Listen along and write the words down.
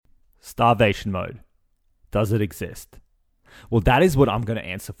Starvation mode. Does it exist? Well, that is what I'm going to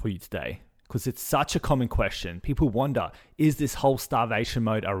answer for you today because it's such a common question. People wonder, is this whole starvation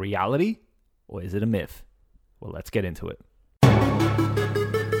mode a reality or is it a myth? Well, let's get into it.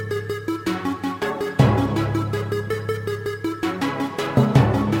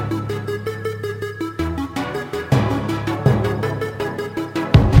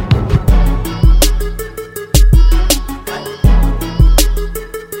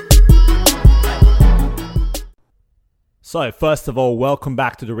 So first of all, welcome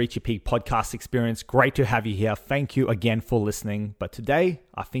back to the Reach Your Peak podcast experience. Great to have you here. Thank you again for listening. But today,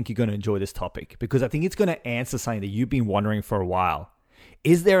 I think you're going to enjoy this topic because I think it's going to answer something that you've been wondering for a while.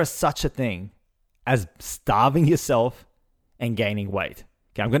 Is there such a thing as starving yourself and gaining weight?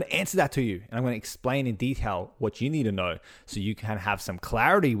 Okay, I'm going to answer that to you and I'm going to explain in detail what you need to know so you can have some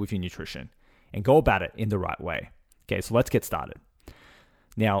clarity with your nutrition and go about it in the right way. Okay, so let's get started.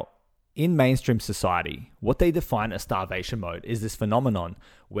 Now, in mainstream society, what they define as starvation mode is this phenomenon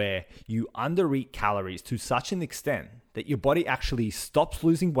where you undereat calories to such an extent that your body actually stops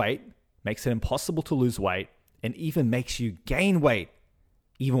losing weight, makes it impossible to lose weight, and even makes you gain weight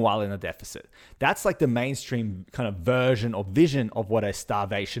even while in a deficit. That's like the mainstream kind of version or vision of what a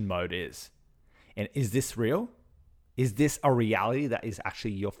starvation mode is. And is this real? Is this a reality that is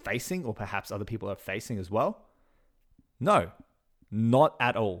actually you're facing or perhaps other people are facing as well? No. Not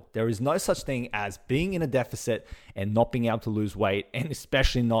at all. There is no such thing as being in a deficit and not being able to lose weight, and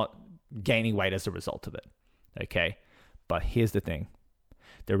especially not gaining weight as a result of it. Okay? But here's the thing.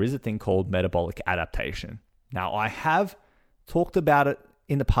 There is a thing called metabolic adaptation. Now, I have talked about it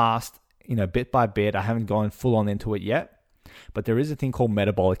in the past, bit by bit. I haven't gone full on into it yet, but there is a thing called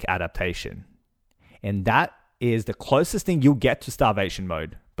metabolic adaptation. And that is the closest thing you'll get to starvation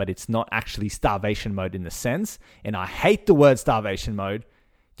mode, but it's not actually starvation mode in the sense, and I hate the word starvation mode.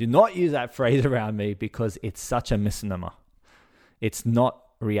 Do not use that phrase around me because it's such a misnomer. It's not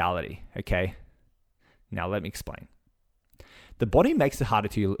reality, okay? Now let me explain. The body makes it harder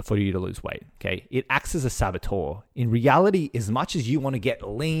for you to lose weight, okay? It acts as a saboteur. In reality, as much as you want to get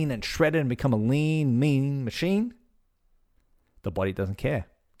lean and shredded and become a lean, mean machine, the body doesn't care,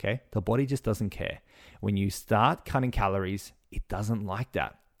 okay? The body just doesn't care. When you start cutting calories, it doesn't like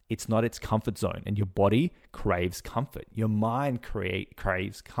that. It's not its comfort zone, and your body craves comfort. Your mind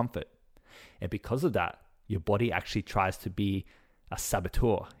craves comfort. And because of that, your body actually tries to be a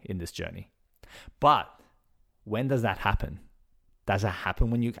saboteur in this journey. But when does that happen? Does it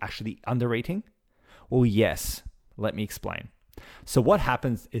happen when you're actually undereating? Well, yes. Let me explain. So what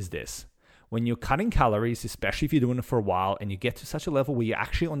happens is this. When you're cutting calories, especially if you're doing it for a while, and you get to such a level where you're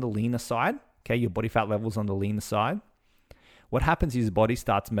actually on the leaner side, okay, your body fat level's on the leaner side, what happens is your body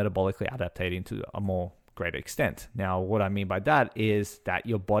starts metabolically adapting to a more greater extent. Now, what I mean by that is that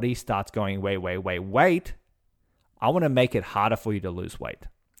your body starts going, wait. I want to make it harder for you to lose weight.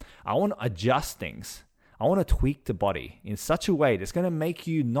 I want to adjust things. I want to tweak the body in such a way that's going to make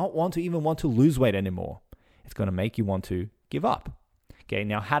you not want to lose weight anymore. It's going to make you want to give up. Okay,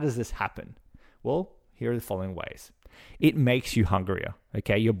 now how does this happen? Well, here are the following ways. It makes you hungrier,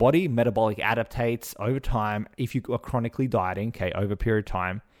 okay? Your body metabolic adaptates over time if you are chronically dieting, okay, over a period of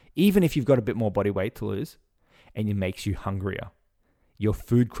time, even if you've got a bit more body weight to lose, and it makes you hungrier. Your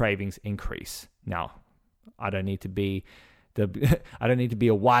food cravings increase. Now, I don't need to be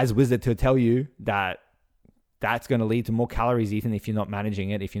a wise wizard to tell you that that's going to lead to more calories even if you're not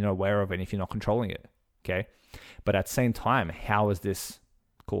managing it, if you're not aware of it, if you're not controlling it, okay? But at the same time, how is this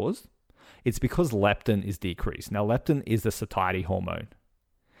caused? It's because leptin is decreased. Now, leptin is the satiety hormone.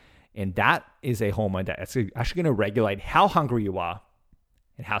 And that is a hormone that's actually going to regulate how hungry you are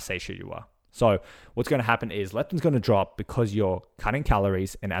and how satiate you are. So what's going to happen is leptin's going to drop because you're cutting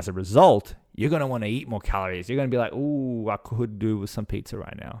calories. And as a result, you're going to want to eat more calories. You're going to be like, ooh, I could do with some pizza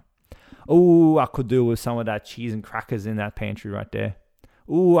right now. Ooh, I could do with some of that cheese and crackers in that pantry right there.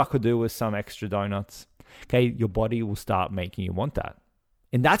 Ooh, I could do with some extra donuts. Okay, your body will start making you want that.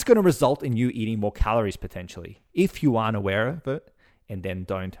 And that's going to result in you eating more calories potentially if you aren't aware of it and then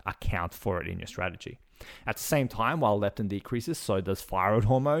don't account for it in your strategy. At the same time, while leptin decreases, so does thyroid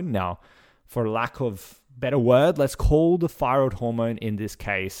hormone. Now, for lack of better word, let's call the thyroid hormone in this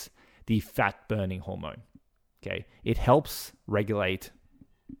case the fat burning hormone. Okay, it helps regulate,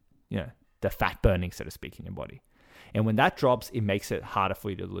 the fat burning, so to speak, in your body. And when that drops, it makes it harder for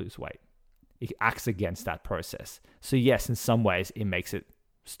you to lose weight. It acts against that process. So yes, in some ways, it makes it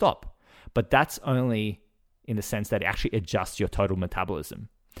stop. But that's only in the sense that it actually adjusts your total metabolism.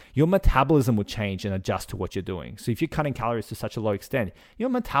 Your metabolism will change and adjust to what you're doing. So if you're cutting calories to such a low extent, your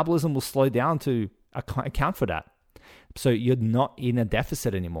metabolism will slow down to account for that. So you're not in a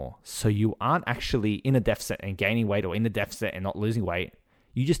deficit anymore. So you aren't actually in a deficit and gaining weight, or in a deficit and not losing weight.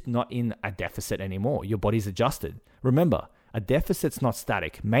 You're just not in a deficit anymore. Your body's adjusted. Remember, a deficit's not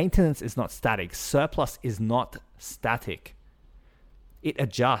static. Maintenance is not static. Surplus is not static. It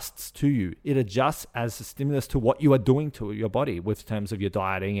adjusts to you. It adjusts as a stimulus to what you are doing to your body with terms of your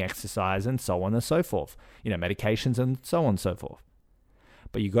dieting, exercise, and so on and so forth. Medications and so on and so forth.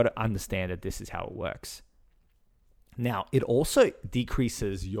 But you got to understand that this is how it works. Now, it also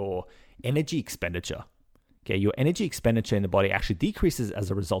decreases your energy expenditure. Okay, your energy expenditure in the body actually decreases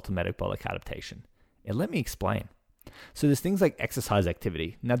as a result of metabolic adaptation. And let me explain. So there's things like exercise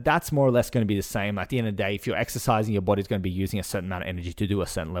activity. Now, that's more or less going to be the same. At the end of the day, if you're exercising, your body's going to be using a certain amount of energy to do a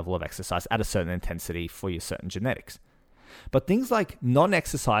certain level of exercise at a certain intensity for your certain genetics. But things like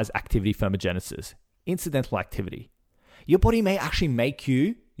non-exercise activity thermogenesis, incidental activity, your body may actually make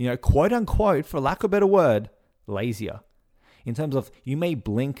you, quote unquote, for lack of a better word, lazier. In terms of you may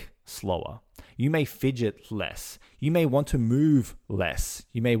blink slower, you may fidget less, you may want to move less,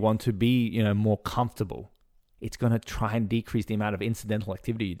 you may want to be, more comfortable. It's going to try and decrease the amount of incidental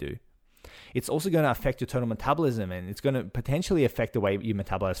activity you do. It's also going to affect your total metabolism, and it's going to potentially affect the way you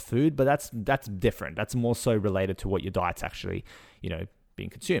metabolize food, but that's different. That's more so related to what your diet's actually,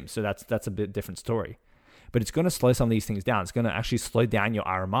 being consumed. So that's a bit different story. But it's going to slow some of these things down. It's going to actually slow down your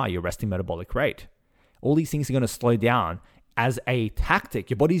RMR, your resting metabolic rate. All these things are going to slow down as a tactic.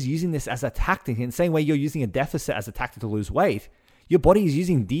 Your body's using this as a tactic. In the same way you're using a deficit as a tactic to lose weight, your body is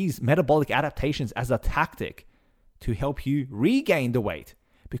using these metabolic adaptations as a tactic to help you regain the weight,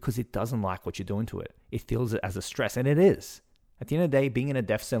 because it doesn't like what you're doing to it. It feels it as a stress, and it is. At the end of the day, being in a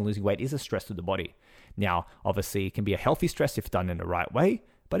deficit and losing weight is a stress to the body. Now, obviously, it can be a healthy stress if done in the right way,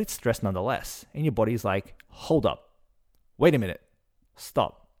 but it's stress nonetheless. And your body's like, hold up, wait a minute,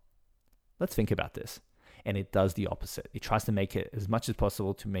 stop. Let's think about this. And it does the opposite. It tries to make it as much as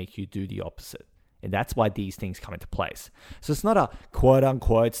possible to make you do the opposite. And that's why these things come into place. So it's not a quote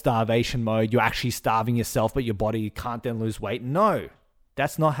unquote starvation mode. You're actually starving yourself, but your body can't then lose weight. No,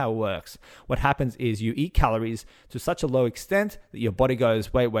 that's not how it works. What happens is you eat calories to such a low extent that your body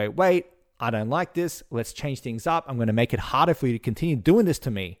goes, wait, I don't like this. Let's change things up. I'm going to make it harder for you to continue doing this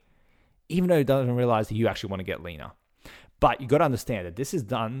to me, even though it doesn't realize that you actually want to get leaner. But you got to understand that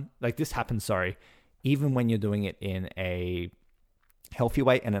this happens, even when you're doing it in a healthy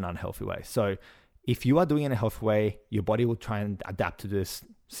way and an unhealthy way. So if you are doing it in a healthy way, your body will try and adapt to this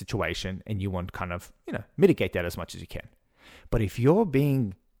situation, and you want to kind of, mitigate that as much as you can. But if you're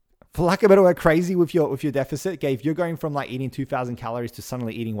being, for lack of a better word, crazy with your deficit, okay, if you're going from like eating 2,000 calories to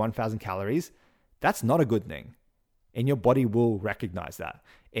suddenly eating 1,000 calories, that's not a good thing. And your body will recognize that,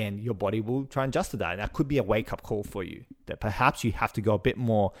 and your body will try and adjust to that. And that could be a wake-up call for you, that perhaps you have to go a bit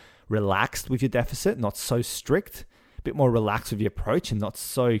more relaxed with your deficit, not so strict, a bit more relaxed with your approach and not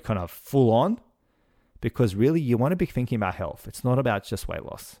so kind of full on, because really you want to be thinking about health. It's not about just weight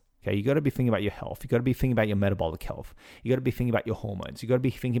loss. Okay, you got to be thinking about your health. You got to be thinking about your metabolic health. You got to be thinking about your hormones. You got to be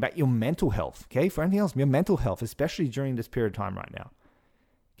thinking about your mental health. Okay, for anything else, your mental health, especially during this period of time right now.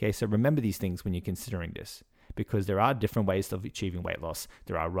 Okay, so remember these things when you're considering this, because there are different ways of achieving weight loss.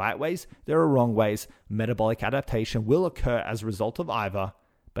 There are right ways, there are wrong ways. Metabolic adaptation will occur as a result of either,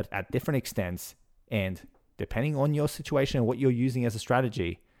 but at different extents. And depending on your situation and what you're using as a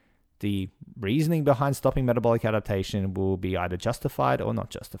strategy, the reasoning behind stopping metabolic adaptation will be either justified or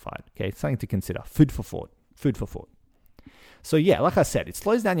not justified. Okay, it's something to consider. Food for thought. So yeah, like I said, it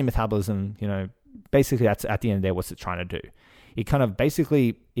slows down your metabolism. Basically that's at the end of the day, what's it trying to do? It kind of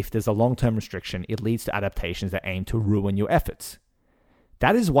basically, if there's a long-term restriction, it leads to adaptations that aim to ruin your efforts.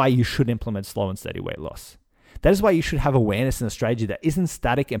 That is why you should implement slow and steady weight loss. That is why you should have awareness and a strategy that isn't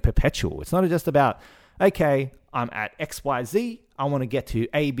static and perpetual. It's not just about, okay, I'm at XYZ, I want to get to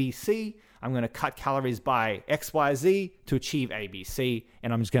ABC, I'm going to cut calories by XYZ to achieve ABC,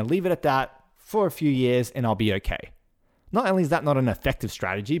 and I'm just going to leave it at that for a few years and I'll be okay. Not only is that not an effective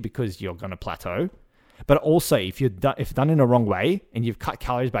strategy because you're going to plateau, but also if done in the wrong way and you've cut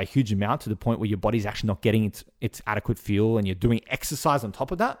calories by a huge amount to the point where your body's actually not getting its adequate fuel, and you're doing exercise on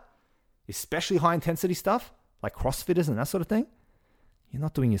top of that, especially high intensity stuff like CrossFitters and that sort of thing, you're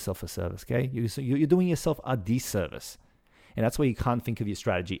not doing yourself a service, okay? You're doing yourself a disservice. And that's why you can't think of your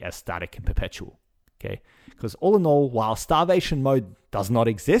strategy as static and perpetual, okay? Because all in all, while starvation mode does not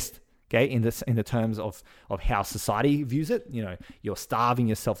exist, okay, in the terms of how society views it, you're starving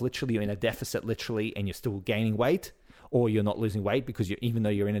yourself literally, you're in a deficit literally, and you're still gaining weight, or you're not losing weight because even though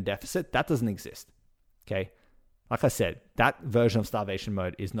you're in a deficit, that doesn't exist, okay? Like I said, that version of starvation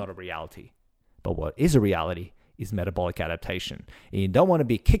mode is not a reality. But what is a reality is metabolic adaptation. And you don't want to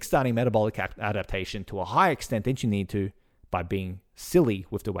be kickstarting metabolic adaptation to a higher extent than you need to by being silly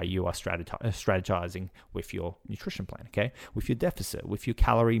with the way you are strategizing with your nutrition plan, okay? With your deficit, with your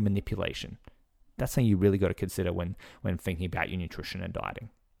calorie manipulation. That's something you really got to consider when thinking about your nutrition and dieting,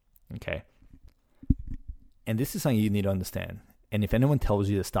 okay? And this is something you need to understand. And if anyone tells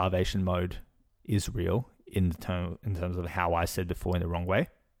you that starvation mode is real in terms of how I said before in the wrong way,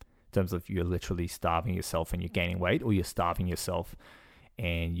 in terms of you're literally starving yourself and you're gaining weight, or you're starving yourself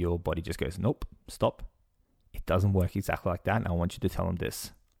and your body just goes, nope, stop. It doesn't work exactly like that. And I want you to tell them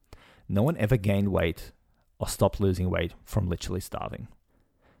this. No one ever gained weight or stopped losing weight from literally starving.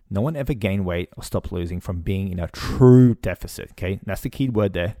 No one ever gained weight or stopped losing from being in a true deficit. Okay. And that's the key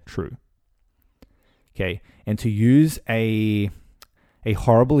word there, true. Okay. And to use a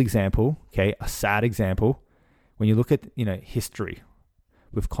horrible example, okay, a sad example, when you look at, history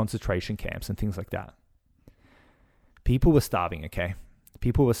with concentration camps and things like that, people were starving, okay?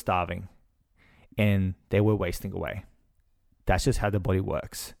 People were starving and they were wasting away. That's just how the body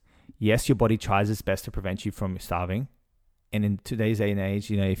works. Yes, your body tries its best to prevent you from starving. And in today's day and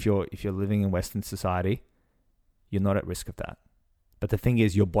age, if you're living in Western society, you're not at risk of that. But the thing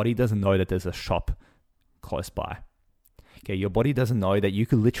is, your body doesn't know that there's a shop close by. Okay, your body doesn't know that you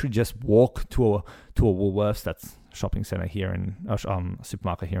could literally just walk to a Woolworths, that's a shopping center here in a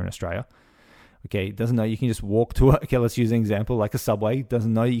supermarket here in Australia. Okay, it doesn't know you can just walk to let's use an example like a Subway. It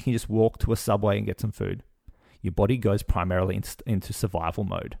doesn't know you can just walk to a Subway and get some food. Your body goes primarily into survival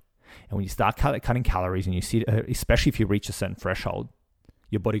mode. And when you start cutting calories and you see, especially if you reach a certain threshold,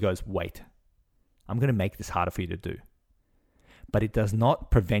 your body goes, wait, I'm going to make this harder for you to do. But it does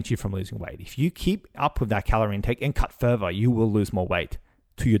not prevent you from losing weight. If you keep up with that calorie intake and cut further, you will lose more weight,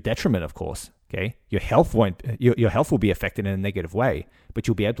 to your detriment, of course. Okay, your health will be affected in a negative way, but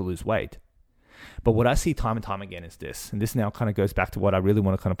you'll be able to lose weight. But what I see time and time again is this, and this now kind of goes back to what I really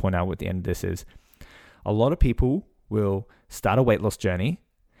want to kind of point out at the end of this is, a lot of people will start a weight loss journey.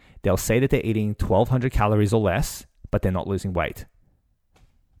 They'll say that they're eating 1,200 calories or less, but they're not losing weight.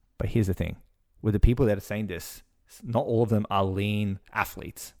 But here's the thing, with the people that are saying this, not all of them are lean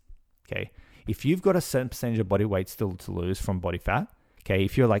athletes, okay? If you've got a certain percentage of body weight still to lose from body fat, okay,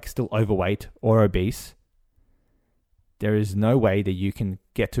 if you're like still overweight or obese, there is no way that you can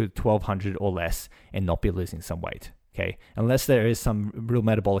get to 1,200 or less and not be losing some weight, okay? Unless there is some real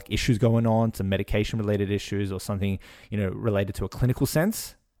metabolic issues going on, some medication-related issues or something, related to a clinical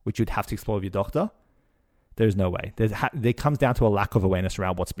sense, which you'd have to explore with your doctor, there's no way. There comes down to a lack of awareness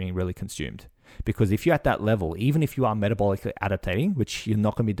around what's being really consumed. Because if you're at that level, even if you are metabolically adaptating, which you're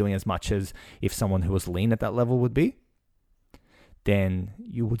not going to be doing as much as if someone who was lean at that level would be, then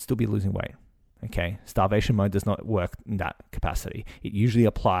you would still be losing weight. Okay, starvation mode does not work in that capacity. It usually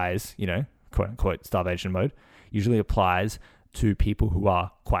applies, quote unquote, starvation mode, usually applies to people who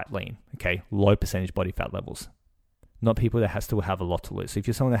are quite lean, okay, low percentage body fat levels, not people that still have a lot to lose. So if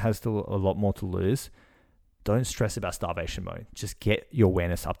you're someone that has still a lot more to lose, don't stress about starvation mode. Just get your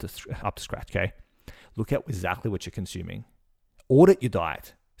awareness up to scratch, okay? Look at exactly what you're consuming. Audit your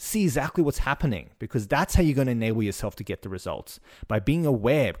diet. See exactly what's happening, because that's how you're going to enable yourself to get the results, by being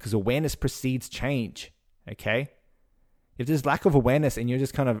aware, because awareness precedes change, okay? If there's lack of awareness and you're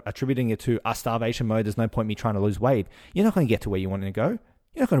just kind of attributing it to starvation mode, there's no point me trying to lose weight, you're not going to get to where you want to go.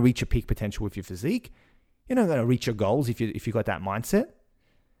 You're not going to reach your peak potential with your physique. You're not going to reach your goals if you got that mindset,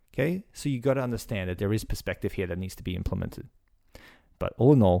 okay? So you got to understand that there is perspective here that needs to be implemented. But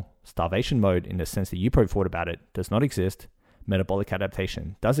all in all, starvation mode, in the sense that you probably thought about it, does not exist. Metabolic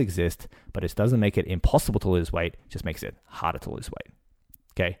adaptation does exist, but it doesn't make it impossible to lose weight. It just makes it harder to lose weight.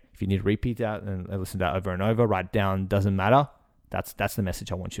 Okay, if you need to repeat that and listen to that over and over, write it down, doesn't matter. That's the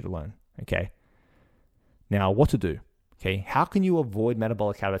message I want you to learn. Okay. Now, what to do? Okay, how can you avoid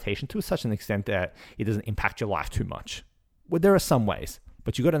metabolic adaptation to such an extent that it doesn't impact your life too much? Well, there are some ways,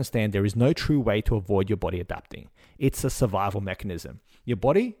 but you got to understand there is no true way to avoid your body adapting. It's a survival mechanism. Your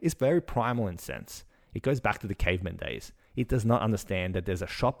body is very primal in sense. It goes back to the caveman days. It does not understand that there's a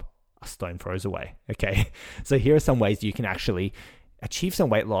shop a stone throws away, okay? So here are some ways you can actually achieve some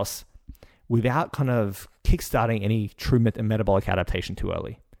weight loss without kind of kickstarting any true metabolic adaptation too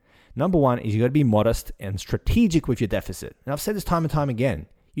early. Number one is you got to be modest and strategic with your deficit. And I've said this time and time again.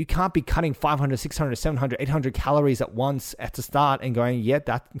 You can't be cutting 500, 600, 700, 800 calories at once at the start and going,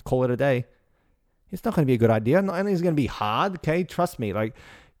 call it a day. It's not going to be a good idea. Not only is it going to be hard, okay? Trust me,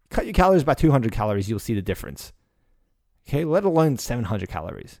 cut your calories by 200 calories, you'll see the difference. Okay, let alone 700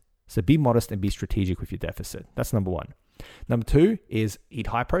 calories. So be modest and be strategic with your deficit. That's number one. Number 2 is eat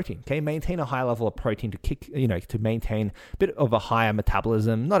high protein. Okay, maintain a high level of protein to maintain a bit of a higher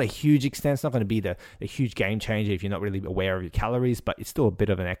metabolism. Not a huge extent. It's not going to be the huge game changer if you're not really aware of your calories, but it's still a bit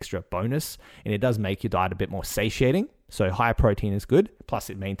of an extra bonus, and it does make your diet a bit more satiating. So higher protein is good. Plus,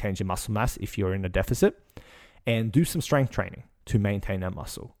 it maintains your muscle mass if you're in a deficit. And do some strength training to maintain that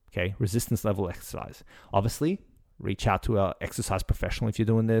muscle. Okay, resistance level exercise. Obviously, reach out to an exercise professional if you're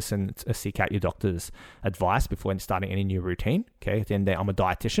doing this, and seek out your doctor's advice before starting any new routine. Okay, at the end of the day, I'm a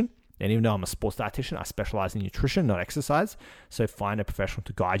dietitian, and even though I'm a sports dietitian, I specialize in nutrition, not exercise. So find a professional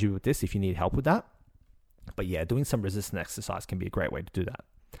to guide you with this if you need help with that. But yeah, doing some resistance exercise can be a great way to do that.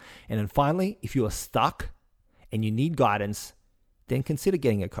 And then finally, if you are stuck and you need guidance, then consider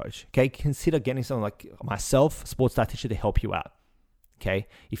getting a coach. Okay, consider getting someone like myself, sports dietitian, to help you out. Okay,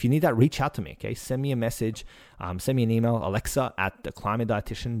 if you need that, reach out to me. Okay, send me a message, send me an email,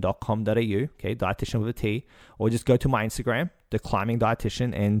 alexa@theclimbingdietitian.com.au. Okay, dietitian with a T, or just go to my Instagram, The Climbing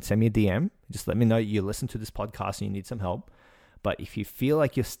Dietitian, and send me a DM. Just let me know you listen to this podcast and you need some help. But if you feel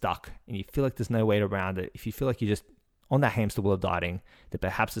like you're stuck and you feel like there's no way around it, if you feel like you're just on that hamster wheel of dieting, then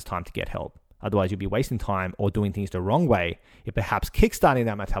perhaps it's time to get help. Otherwise, you'll be wasting time or doing things the wrong way. It perhaps kickstarting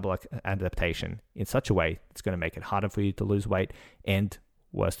that metabolic adaptation in such a way it's going to make it harder for you to lose weight, and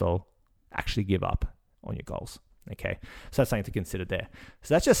worst of all, actually give up on your goals. Okay, so that's something to consider there.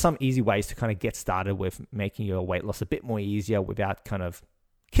 So that's just some easy ways to kind of get started with making your weight loss a bit more easier without kind of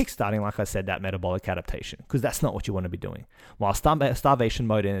kickstarting, like I said, that metabolic adaptation, because that's not what you want to be doing. While starvation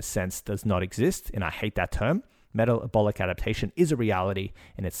mode in a sense does not exist, and I hate that term, metabolic adaptation is a reality,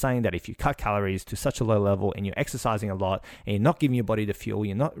 and it's saying that if you cut calories to such a low level and you're exercising a lot and you're not giving your body the fuel,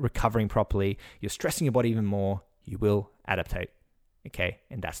 you're not recovering properly, you're stressing your body even more, you will adaptate. Okay,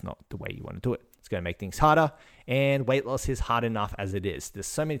 and that's not the way you want to do it. It's going to make things harder, and weight loss is hard enough as it is. There's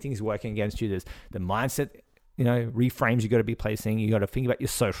so many things working against you. There's the mindset, reframes you got to be placing. You got to think about your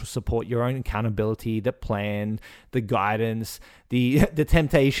social support, your own accountability, the plan, the guidance, the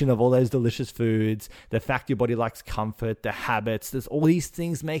temptation of all those delicious foods, the fact your body likes comfort, the habits. There's all these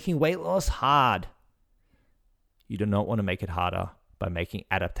things making weight loss hard. You do not want to make it harder by making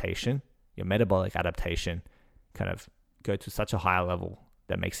adaptation, your metabolic adaptation, kind of go to such a higher level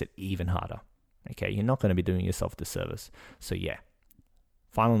that makes it even harder. Okay, you're not going to be doing yourself a disservice. So yeah,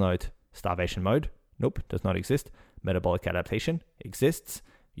 final note, starvation mode. Nope, does not exist. Metabolic adaptation exists.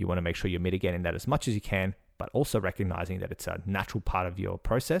 You want to make sure you're mitigating that as much as you can, but also recognizing that it's a natural part of your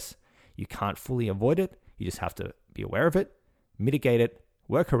process. You can't fully avoid it. You just have to be aware of it, mitigate it,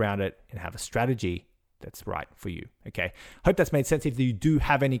 work around it, and have a strategy that's right for you. Okay. Hope that's made sense. If you do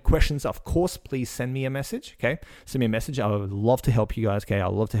have any questions, of course, please send me a message. Okay. Send me a message. I would love to help you guys. Okay.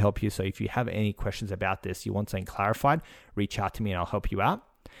 I'd love to help you. So if you have any questions about this, you want something clarified, reach out to me and I'll help you out.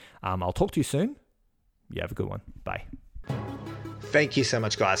 I'll talk to you soon. You have a good one. Bye. Thank you so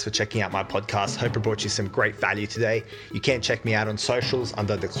much, guys, for checking out my podcast. Hope it brought you some great value today. You can check me out on socials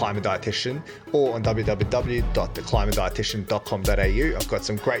under The Climbing Dietitian or on www.theclimbingdietitian.com.au. I've got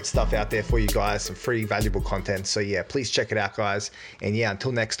some great stuff out there for you guys, some free valuable content. So yeah, please check it out, guys. And yeah,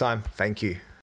 until next time, thank you.